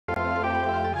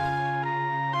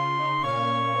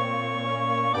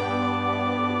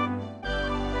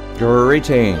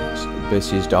Greetings,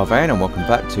 this is Vane and welcome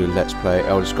back to Let's Play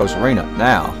Elder Scrolls Arena.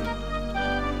 Now,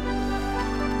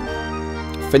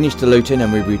 finished the looting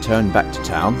and we return back to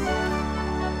town.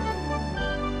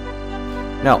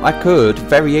 Now, I could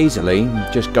very easily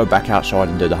just go back outside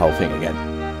and do the whole thing again.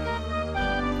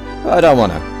 But I don't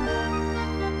want to.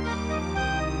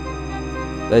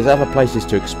 There's other places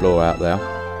to explore out there.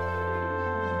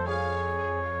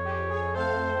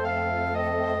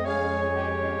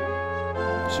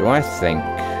 So I think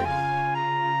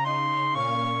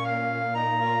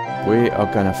we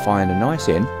are going to find a nice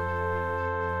inn.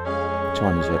 What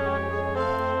time is it?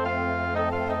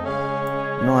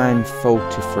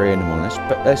 9:43 in the morning.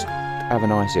 Let's have a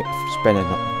nice inn.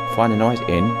 Find a nice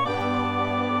inn.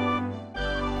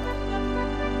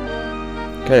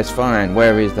 Okay, let's find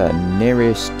where is the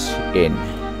nearest inn.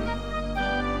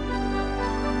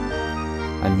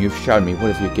 And you've shown me.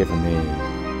 What have you given me?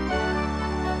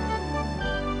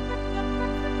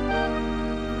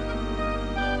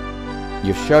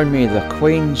 You've shown me the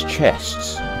Queen's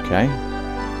chests, okay?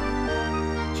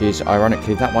 Which is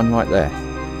ironically that one right there.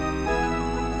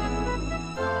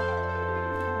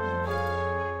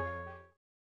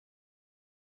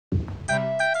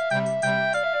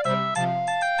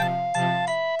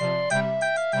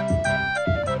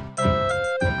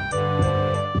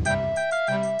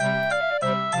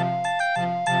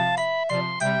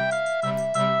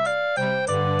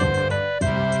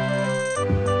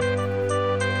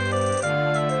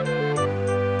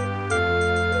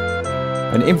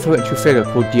 An influential figure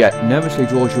called Diet nervously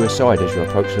draws you aside as you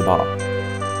approach the bar.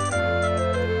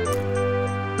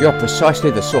 You are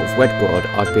precisely the sort of wed god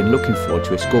I've been looking for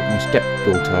to escort my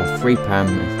stepdaughter Freepam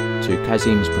to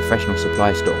Kazim's professional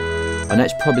supply store. And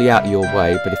that's probably out of your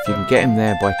way, but if you can get him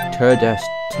there by Turdas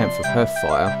 10th of her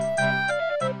fire,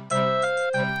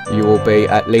 you will be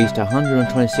at least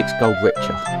 126 gold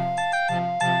richer.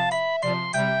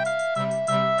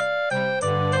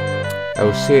 I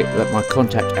will see it that my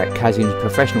contact at Kazim's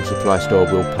professional supply store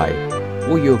will pay.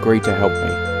 Will you agree to help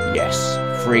me? Yes.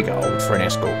 3 gold for an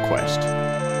escort quest.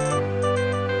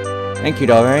 Thank you,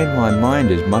 Doreen. My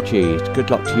mind is much eased. Good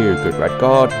luck to you, good red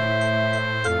god.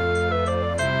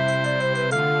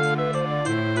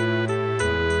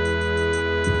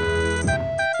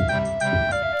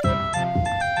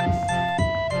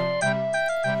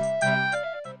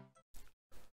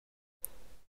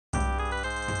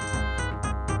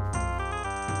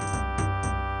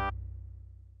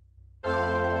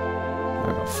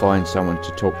 Find someone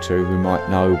to talk to who might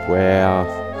know where.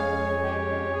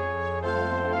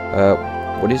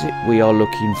 What is it? We are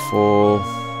looking for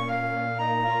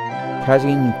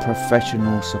Kazim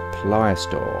Professional Supply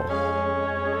Store.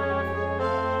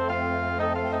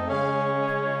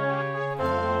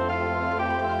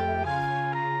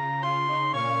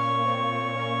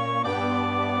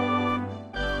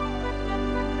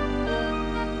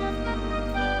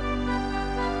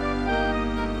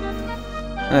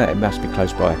 It must be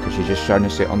close by because she's just shown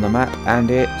us it on the map and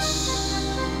it's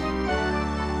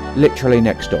literally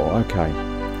next door. Okay.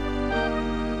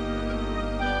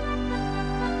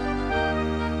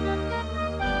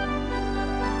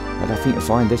 But I think you'll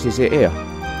find this is it here.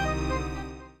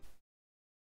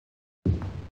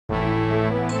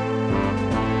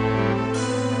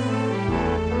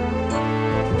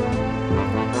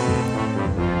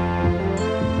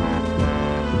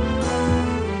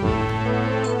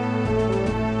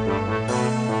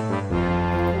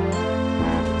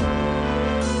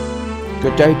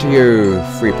 Good day to you,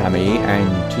 Freepammy,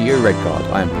 and to you, Red Guard.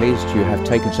 I am pleased you have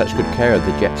taken such good care of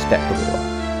the Jet Stepdaughter.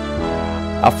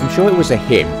 I'm sure it was a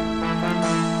him.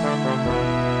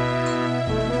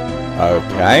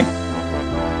 Okay.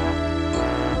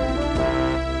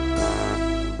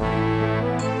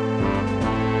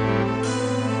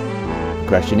 The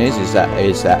question is that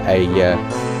a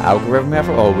algorithm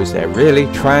ever, or was there really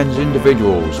trans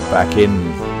individuals back in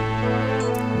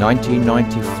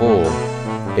 1994?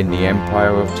 In the Empire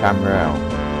of Tamriel?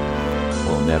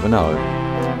 We'll never know.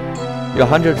 Your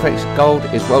 126 gold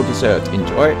is well deserved.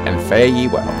 Enjoy it and fare ye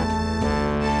well.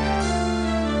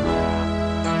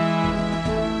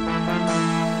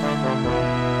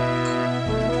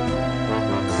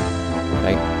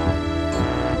 Okay.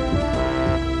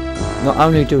 Not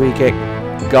only do we get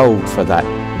gold for that,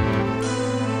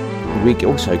 we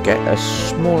also get a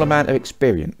small amount of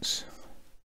experience.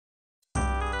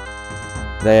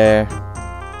 There.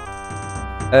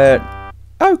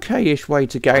 Okay-ish way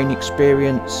to gain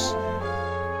experience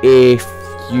if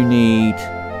you need,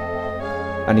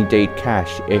 and indeed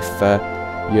cash if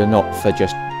you're not for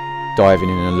just diving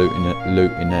in and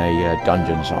looting a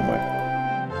dungeon somewhere.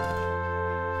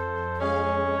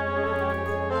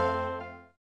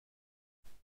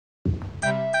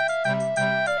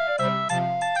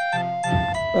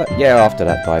 yeah, after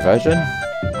that diversion.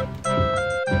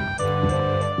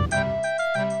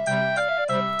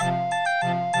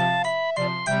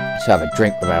 Let's have a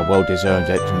drink with our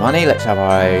well-deserved extra money. Let's have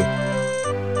a...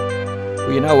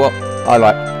 Well, you know what? I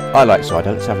like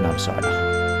cider. Let's have another cider.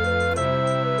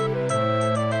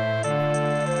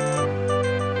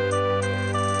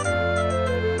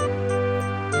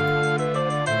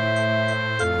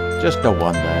 Just a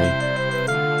one day.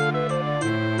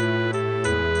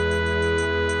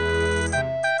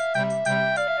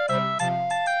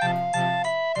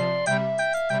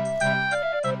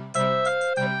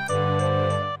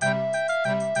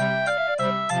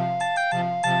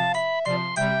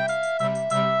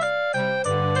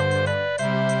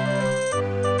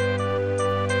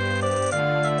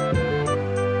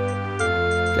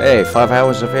 Okay, 5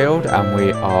 hours revealed, and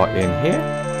we are in here.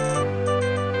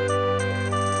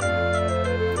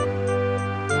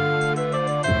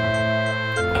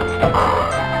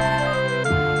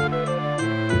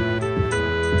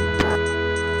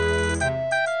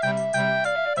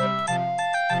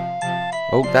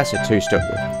 Oh, that's a two-story.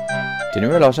 Didn't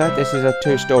realise that. This is a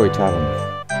two-story tavern.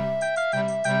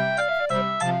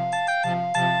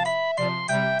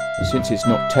 Since it's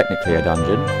not technically a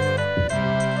dungeon,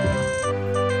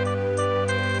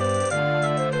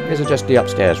 these are just the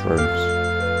upstairs rooms.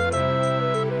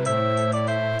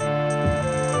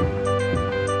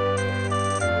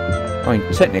 I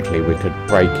mean, technically we could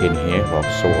break in here, well,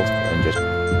 sort of, and just,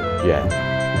 yeah.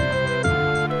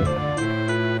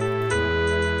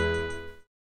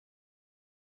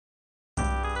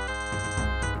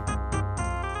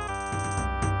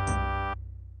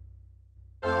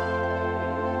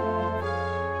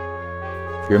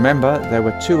 If you remember, there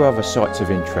were 2 other sites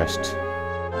of interest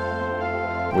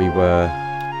we were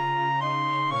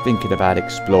thinking about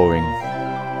exploring.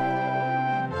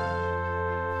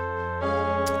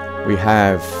 We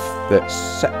have that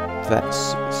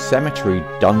cemetery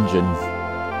dungeon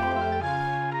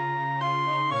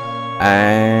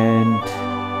and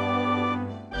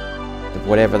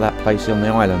whatever that place on the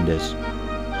island is.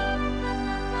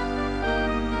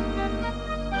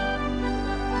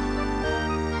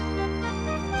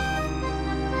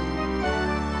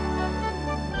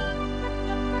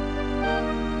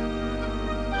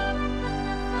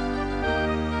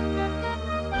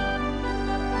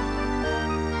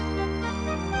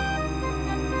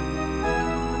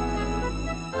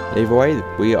 Either way,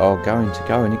 we are going to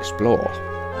go and explore.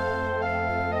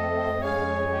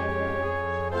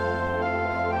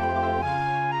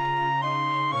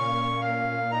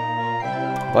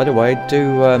 By the way,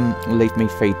 do leave me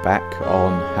feedback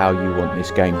on how you want this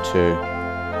game to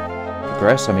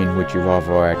progress. I mean, would you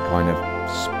rather I kind of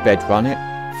sped run it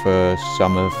for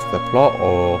some of the plot,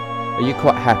 or are you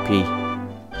quite happy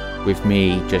with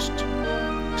me just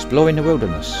exploring the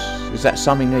wilderness? Is that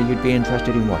something that you'd be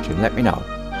interested in watching? Let me know.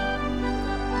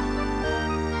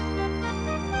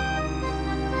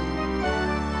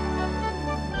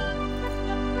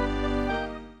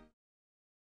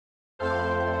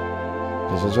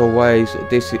 As always,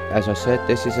 as I said,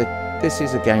 this is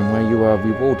a game where you are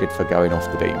rewarded for going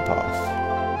off the beaten path.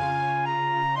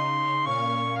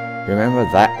 Remember,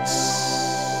 that's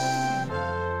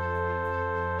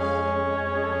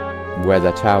where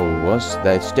the tower was.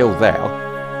 They're still there.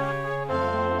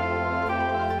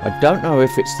 I don't know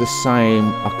if it's the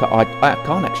same. I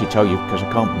can't actually tell you because I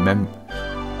can't remember.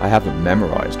 I haven't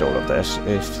memorised all of this.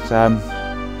 If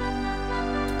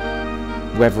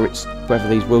whether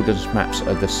these wilderness maps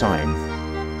are the same,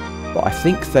 but I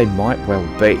think they might well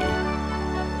be,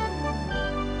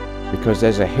 because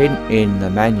there's a hint in the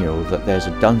manual that there's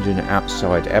a dungeon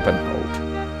outside Ebonhold,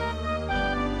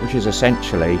 which is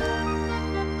essentially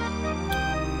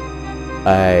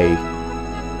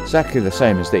exactly the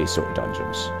same as these sort of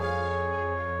dungeons,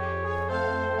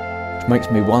 which makes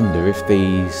me wonder if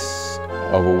these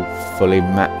are all fully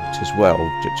mapped as well,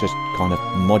 just kind of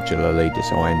modularly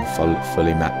designed,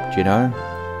 fully mapped, you know?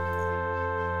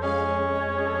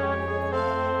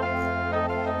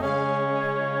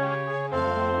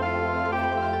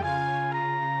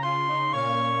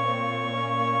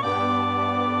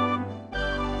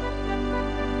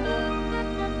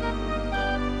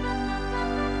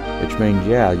 Which means,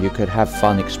 yeah, you could have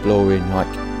fun exploring like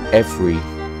every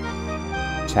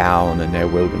town and their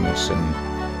wilderness and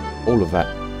all of that.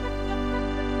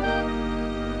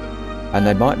 And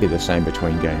they might be the same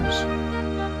between games.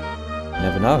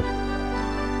 Never know.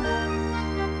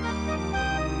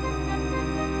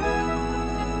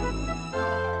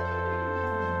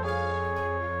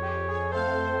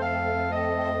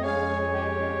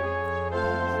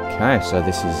 Okay, so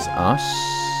this is us.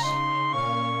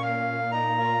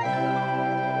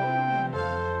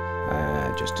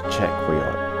 check we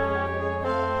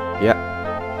are. Yep.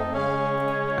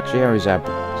 Actually, how is our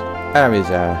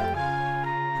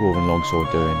dwarven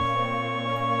longsword doing?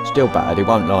 Still bad. It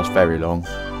won't last very long,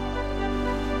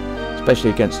 especially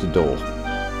against the door.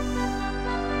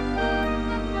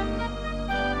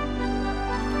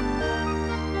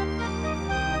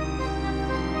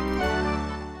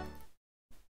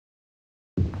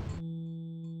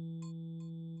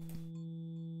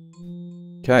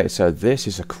 Okay, so this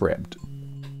is a crypt.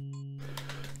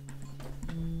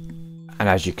 And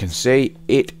as you can see,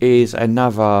 it is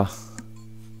another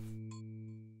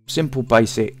simple,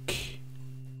 basic,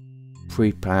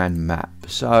 pre-planned map.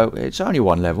 So it's only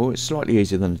one level. It's slightly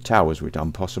easier than the towers we've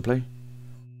done, possibly.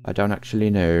 I don't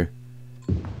actually know.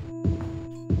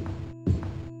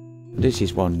 This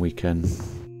is one we can...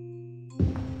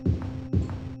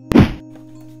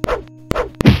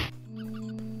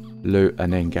 loot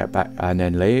and then get back and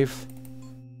then leave.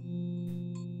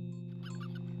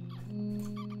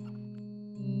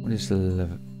 What is the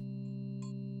level?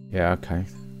 Yeah, okay.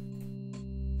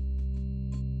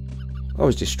 I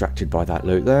was distracted by that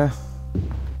loot there.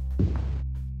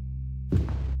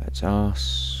 That's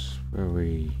us. Where are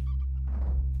we?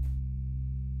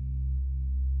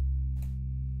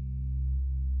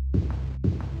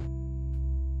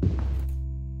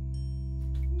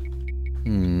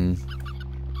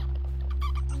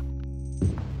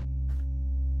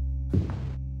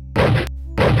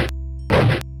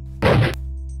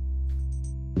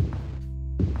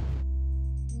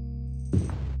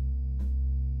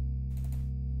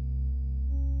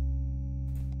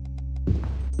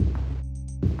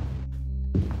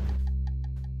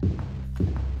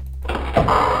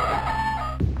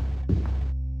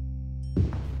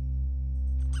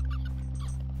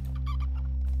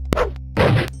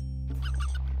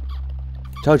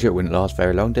 Told you it wouldn't last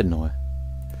very long, didn't I?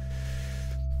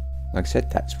 Like I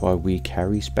said, that's why we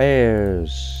carry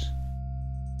spares.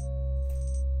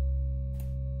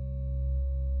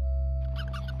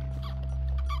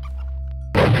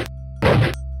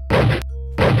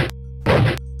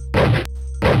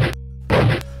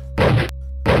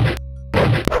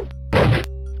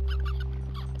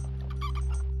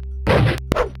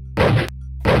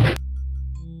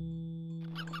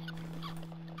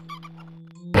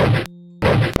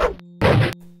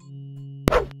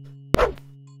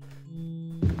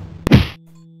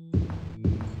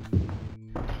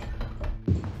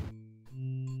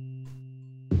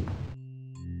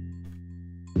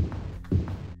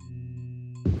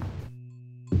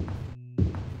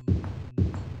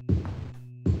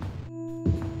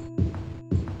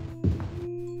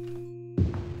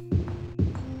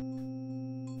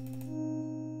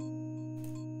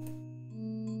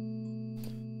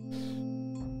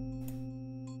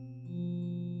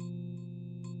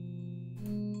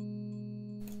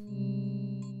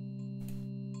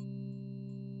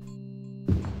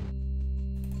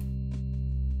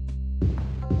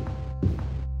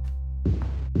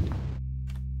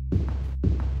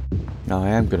 I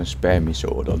am going to spare me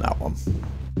sword on that one.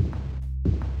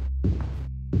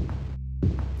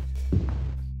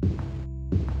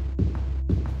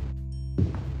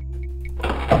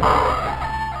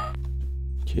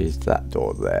 Which is that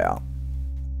door there.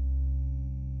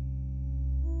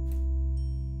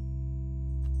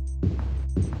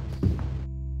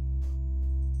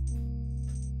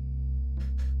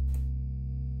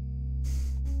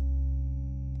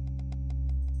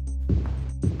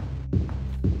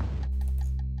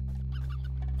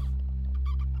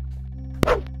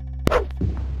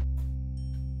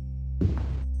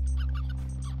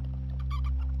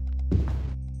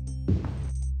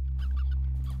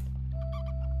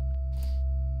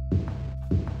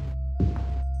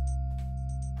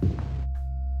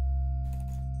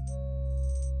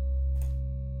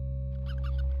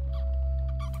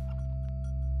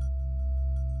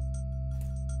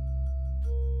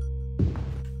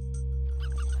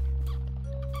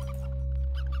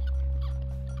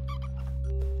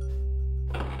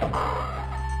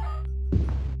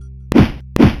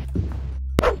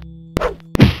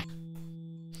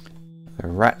 The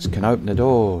rats can open the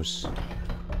doors.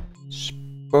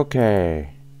 Spooky.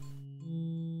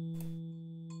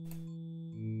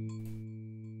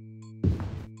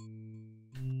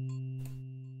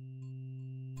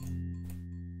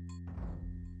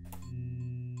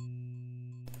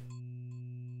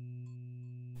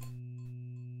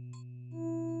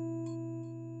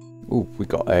 Oh, we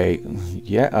got a...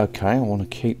 Yeah, okay, I want to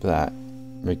keep that.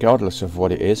 Regardless of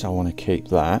what it is, I want to keep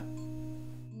that.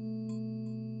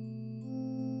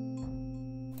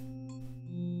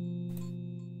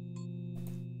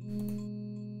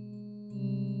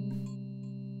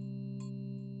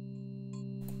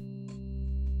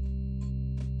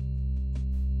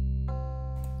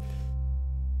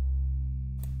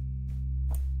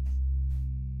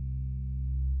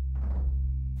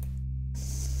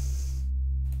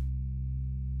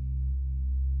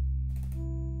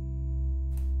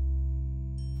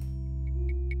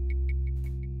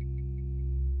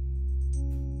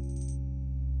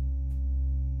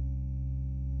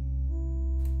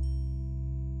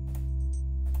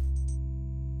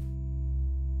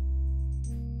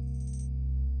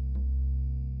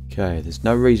 Okay, there's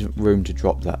no room to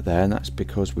drop that there, and that's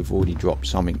because we've already dropped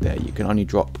something there. You can only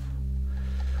drop...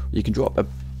 You can drop a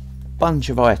bunch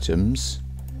of items,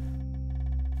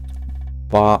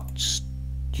 but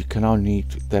you can only...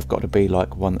 They've got to be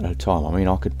like one at a time. I mean,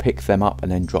 I could pick them up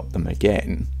and then drop them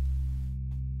again.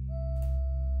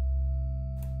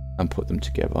 And put them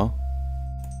together.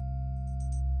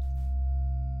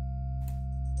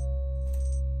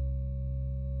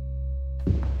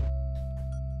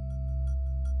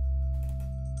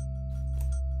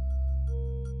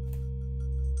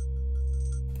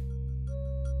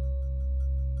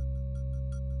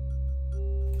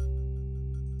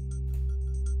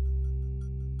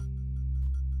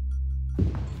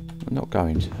 I'm not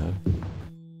going to.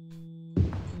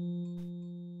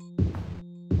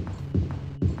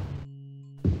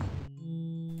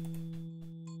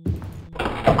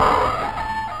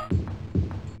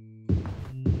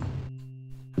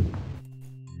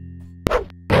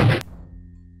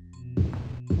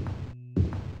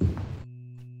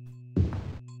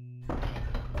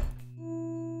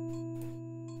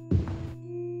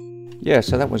 Yeah,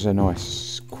 so that was a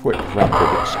nice, quick,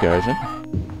 rapid excursion.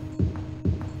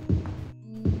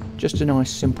 Just a nice,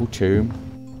 simple tomb.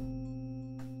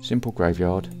 Simple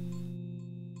graveyard.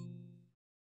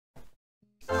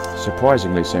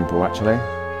 Surprisingly simple, actually.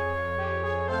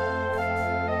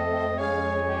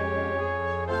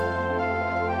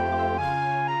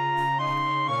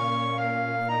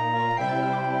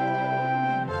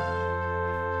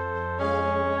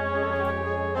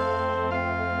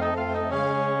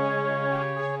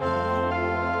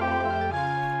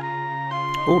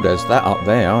 Oh, there's that up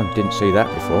there. I didn't see that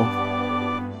before.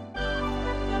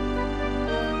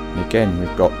 Again,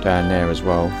 we've got down there as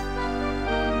well.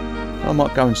 I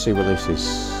might go and see what this is.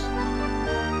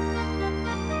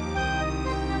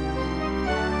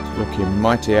 It's looking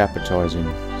mighty appetising,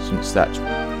 since that's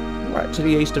right to the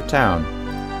east of town.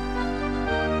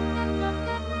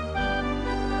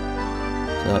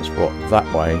 So that's what,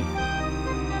 that way.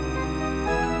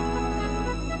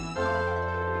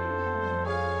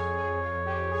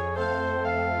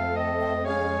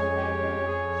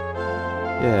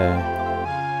 Yeah.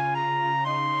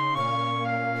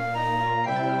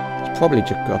 It's probably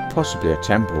possibly a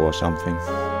temple or something.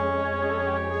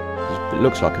 It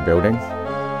looks like a building.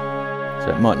 So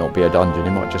it might not be a dungeon,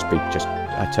 it might just be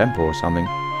a temple or something.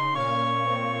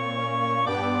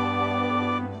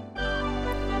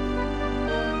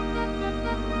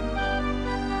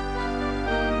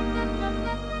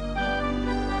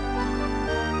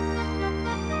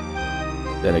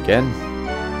 Then again,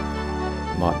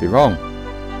 might be wrong.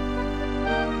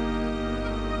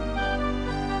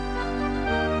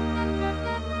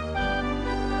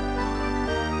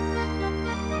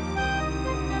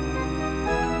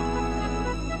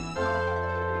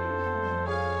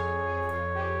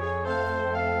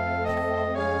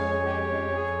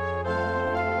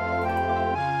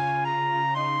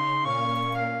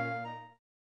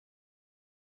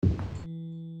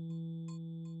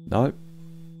 No.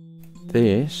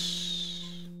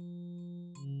 This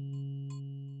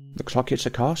looks like it's a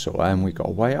castle, and we've got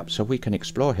a way up so we can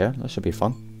explore here. This will be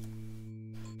fun.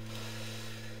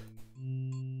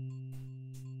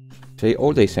 See,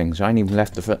 all these things, I ain't even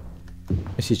left the foot.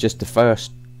 This is just the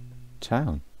first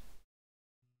town.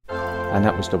 And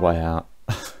that was the way out.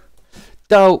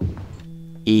 Don't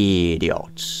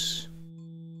idiots.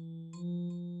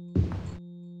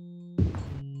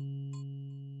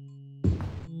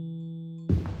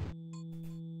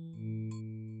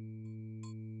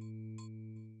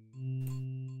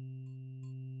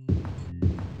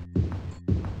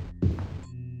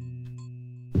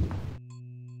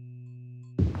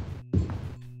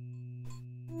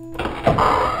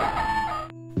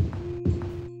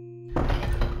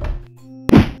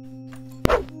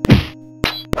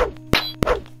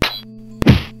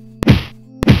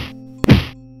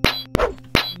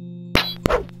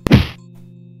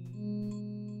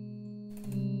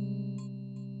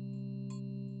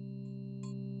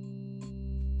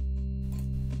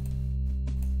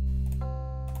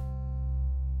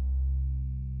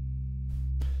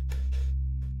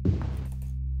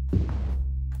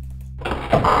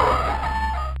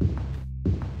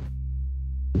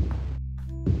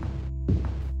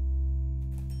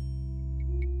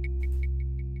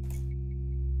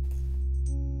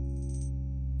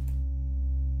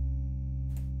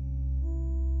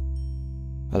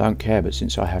 I don't care, but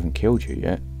since I haven't killed you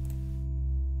yet.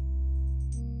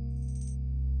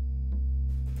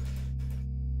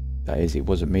 That is, it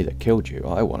wasn't me that killed you.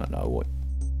 I want to know what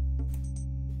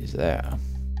is there.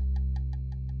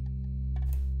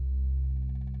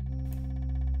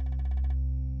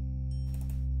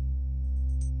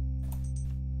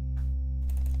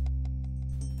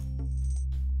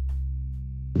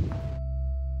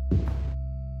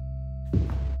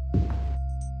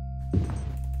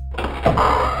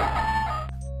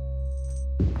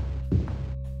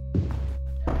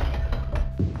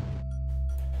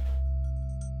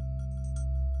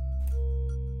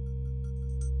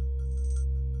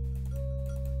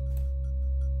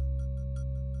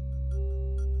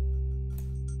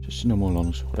 Just a normal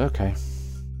longsword, okay.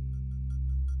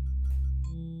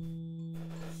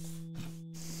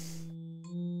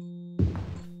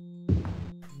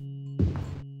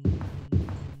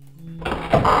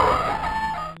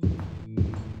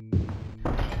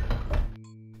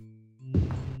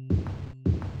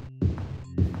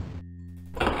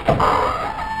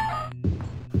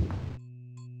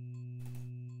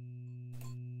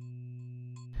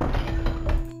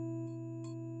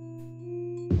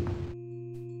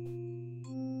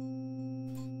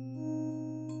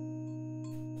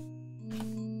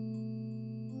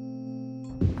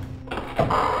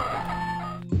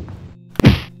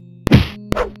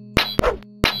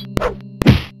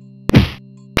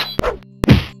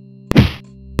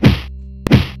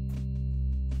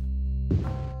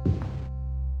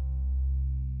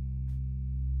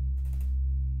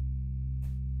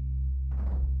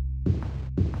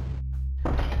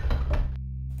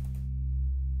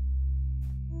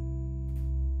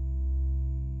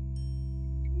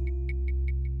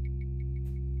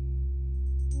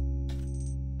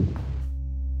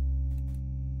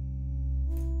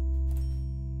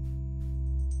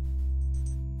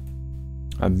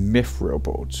 A mithril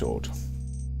broadsword.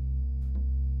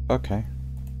 Okay.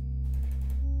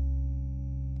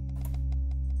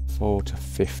 4 to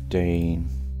 15.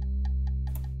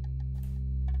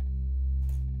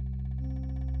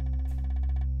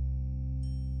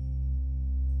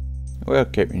 We're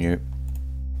keeping you.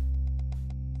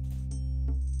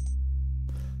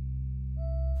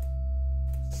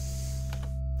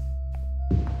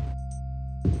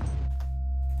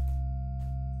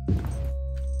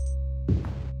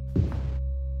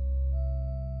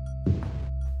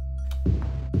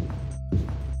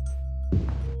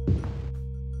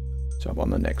 So I'm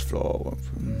on the next floor.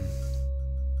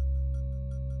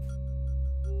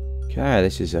 Okay,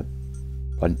 this is a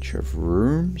bunch of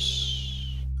rooms.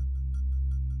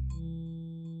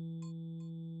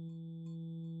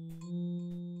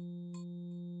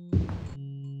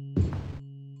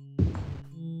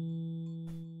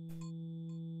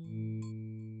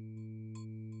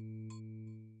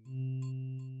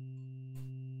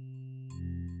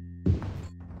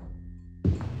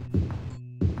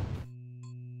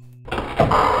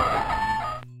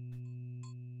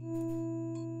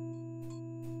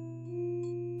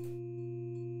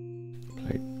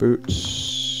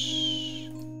 Boots.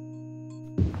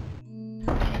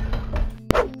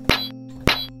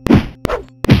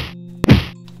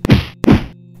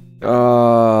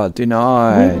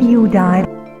 Denied. You died.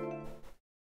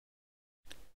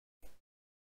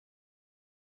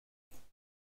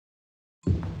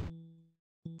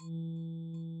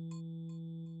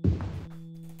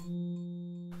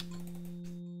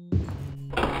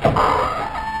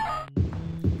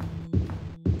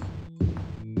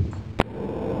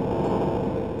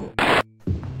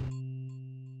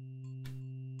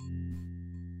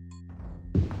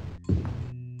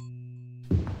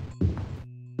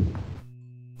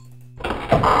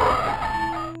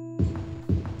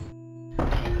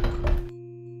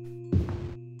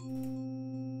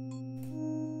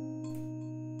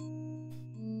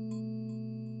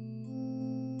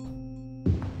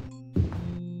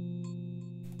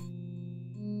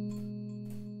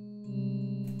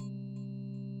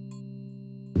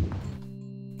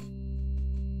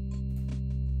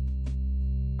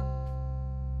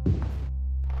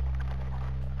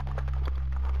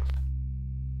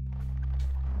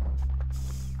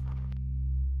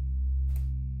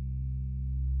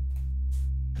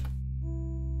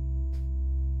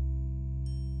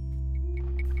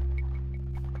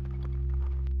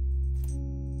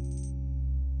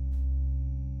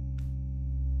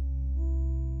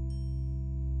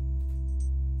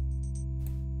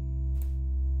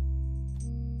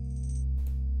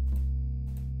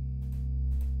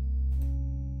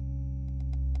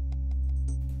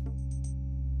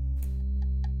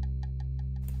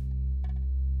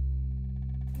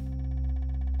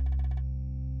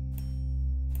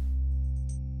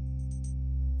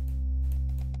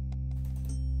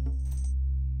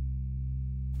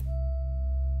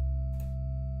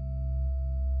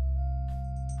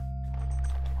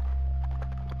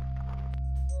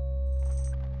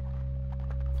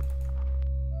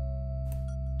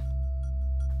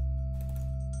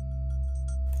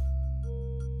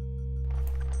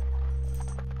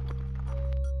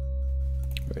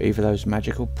 Are either of those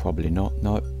magical? Probably not.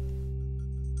 No.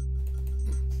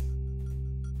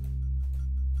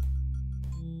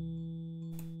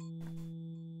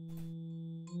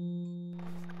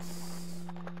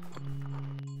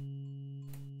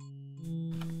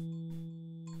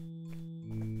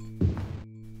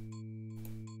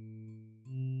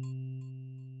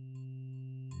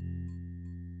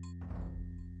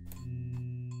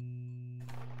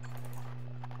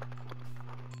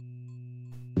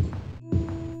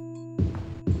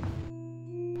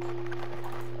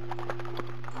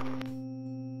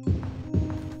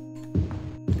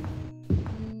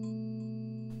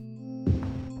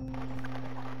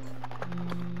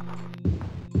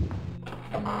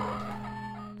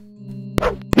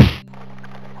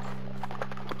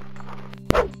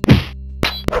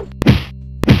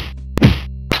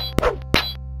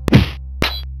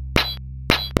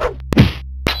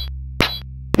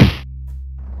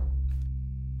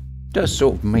 does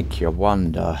sort of make you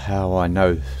wonder how I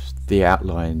know the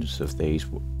outlines of these,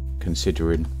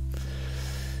 considering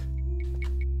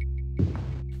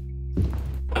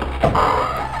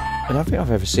I don't think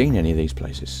I've ever seen any of these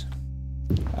places,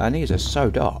 and these are so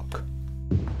dark.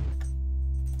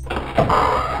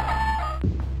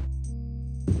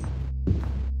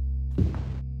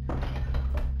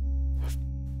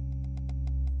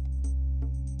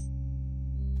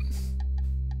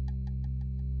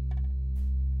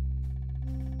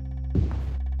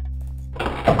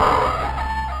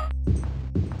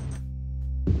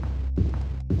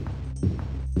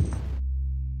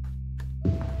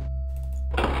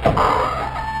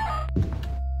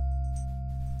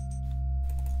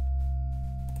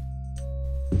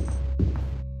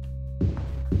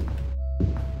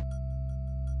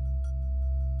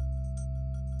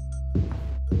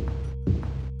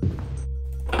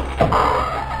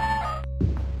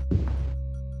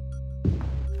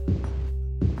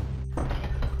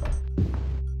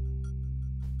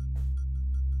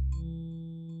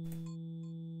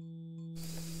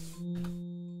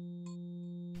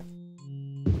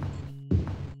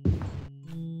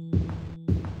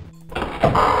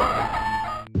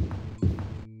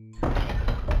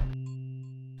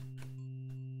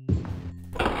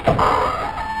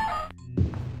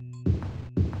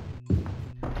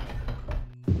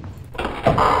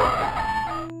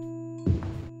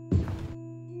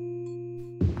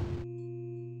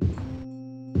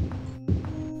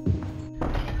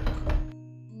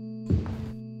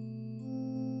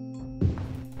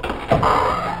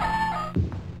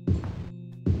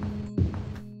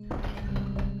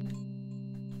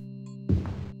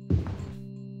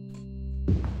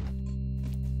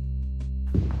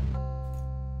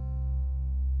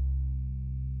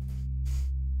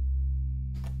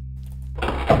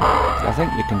 I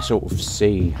think you can sort of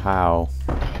see how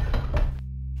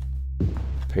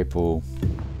people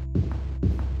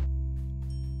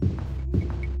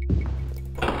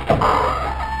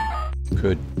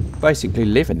could basically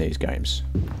live in these games.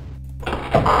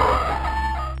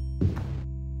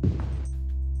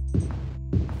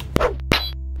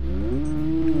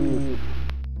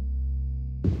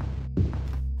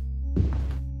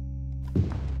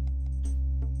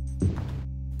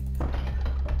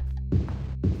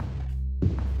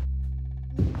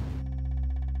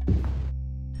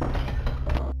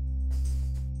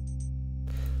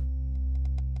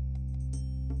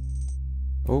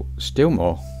 Oh, still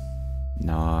more.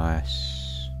 Nice.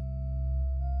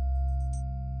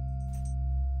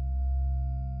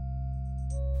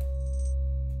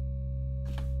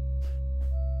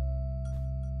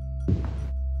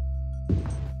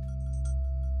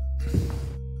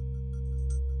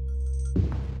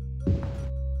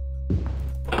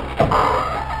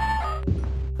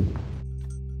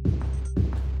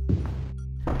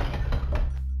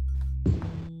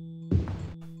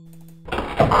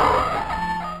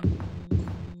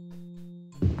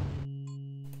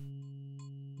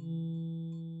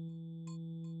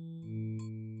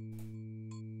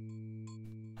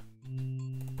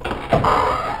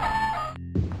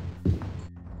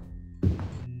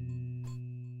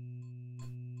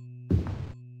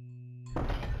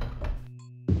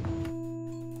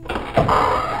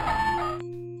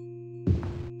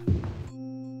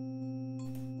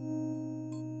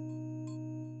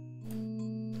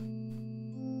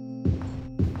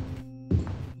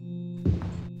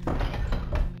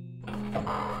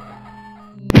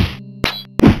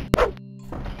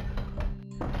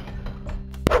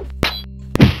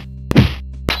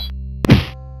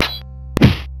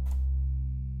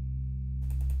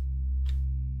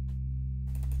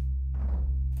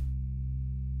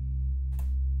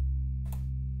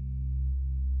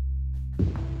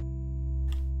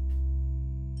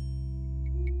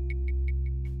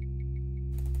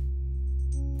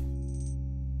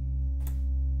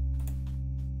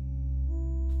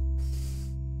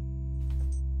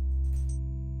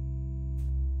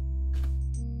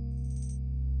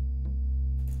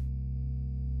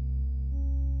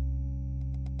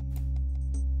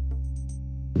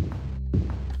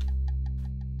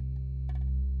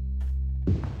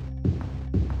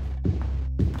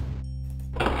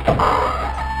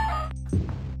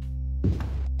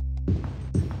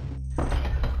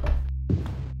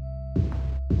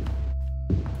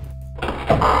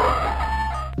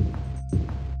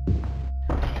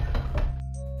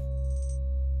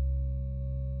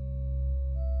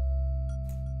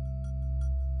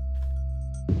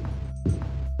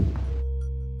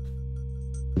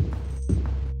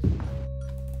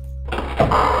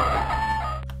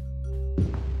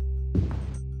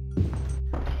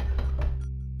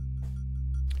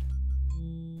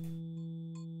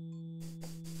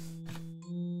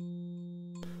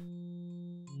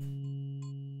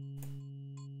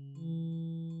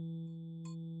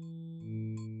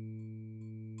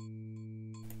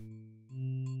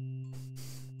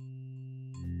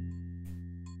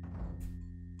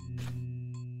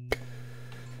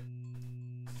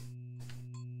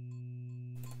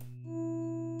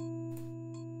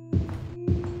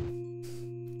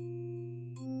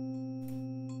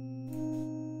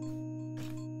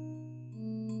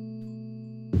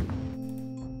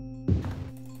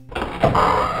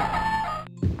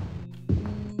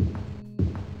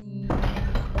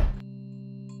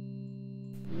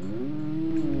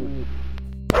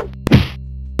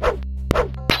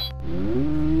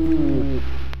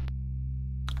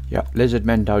 Lizard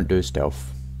men don't do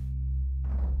stealth.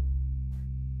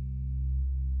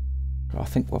 I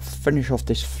think we'll finish off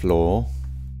this floor.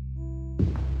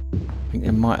 I think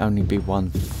there might only be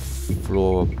one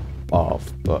floor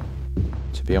above, but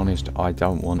to be honest, I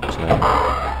don't want to.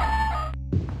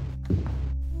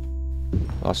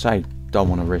 I say don't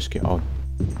want to risk it.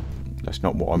 That's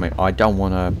not what I mean. I don't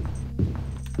want to.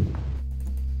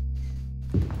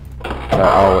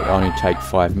 Oh, it'll only take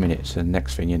 5 minutes, and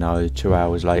next thing you know, 2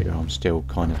 hours later, I'm still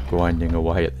kind of grinding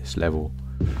away at this level.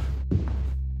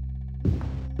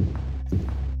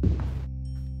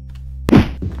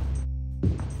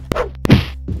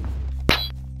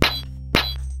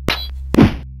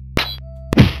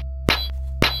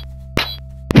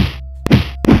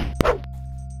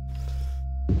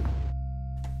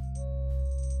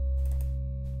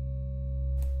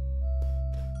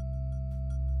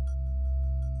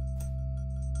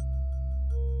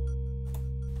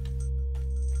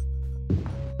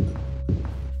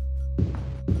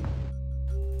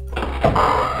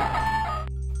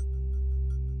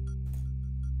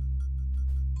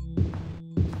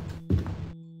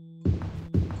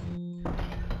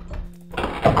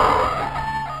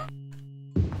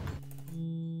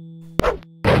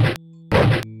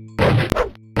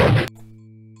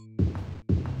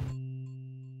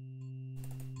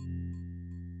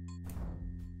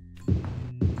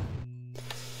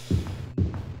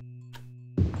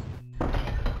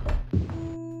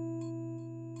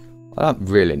 I don't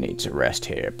really need to rest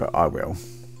here, but I will.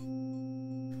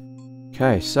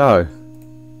 Okay, so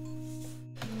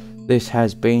this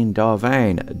has been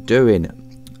Vane doing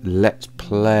Let's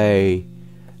Play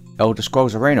Elder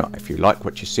Scrolls Arena. If you like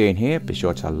what you're seeing here, be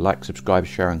sure to like, subscribe,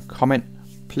 share and comment.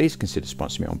 Please consider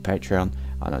sponsoring me on Patreon,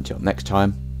 and until next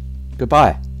time,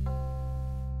 goodbye.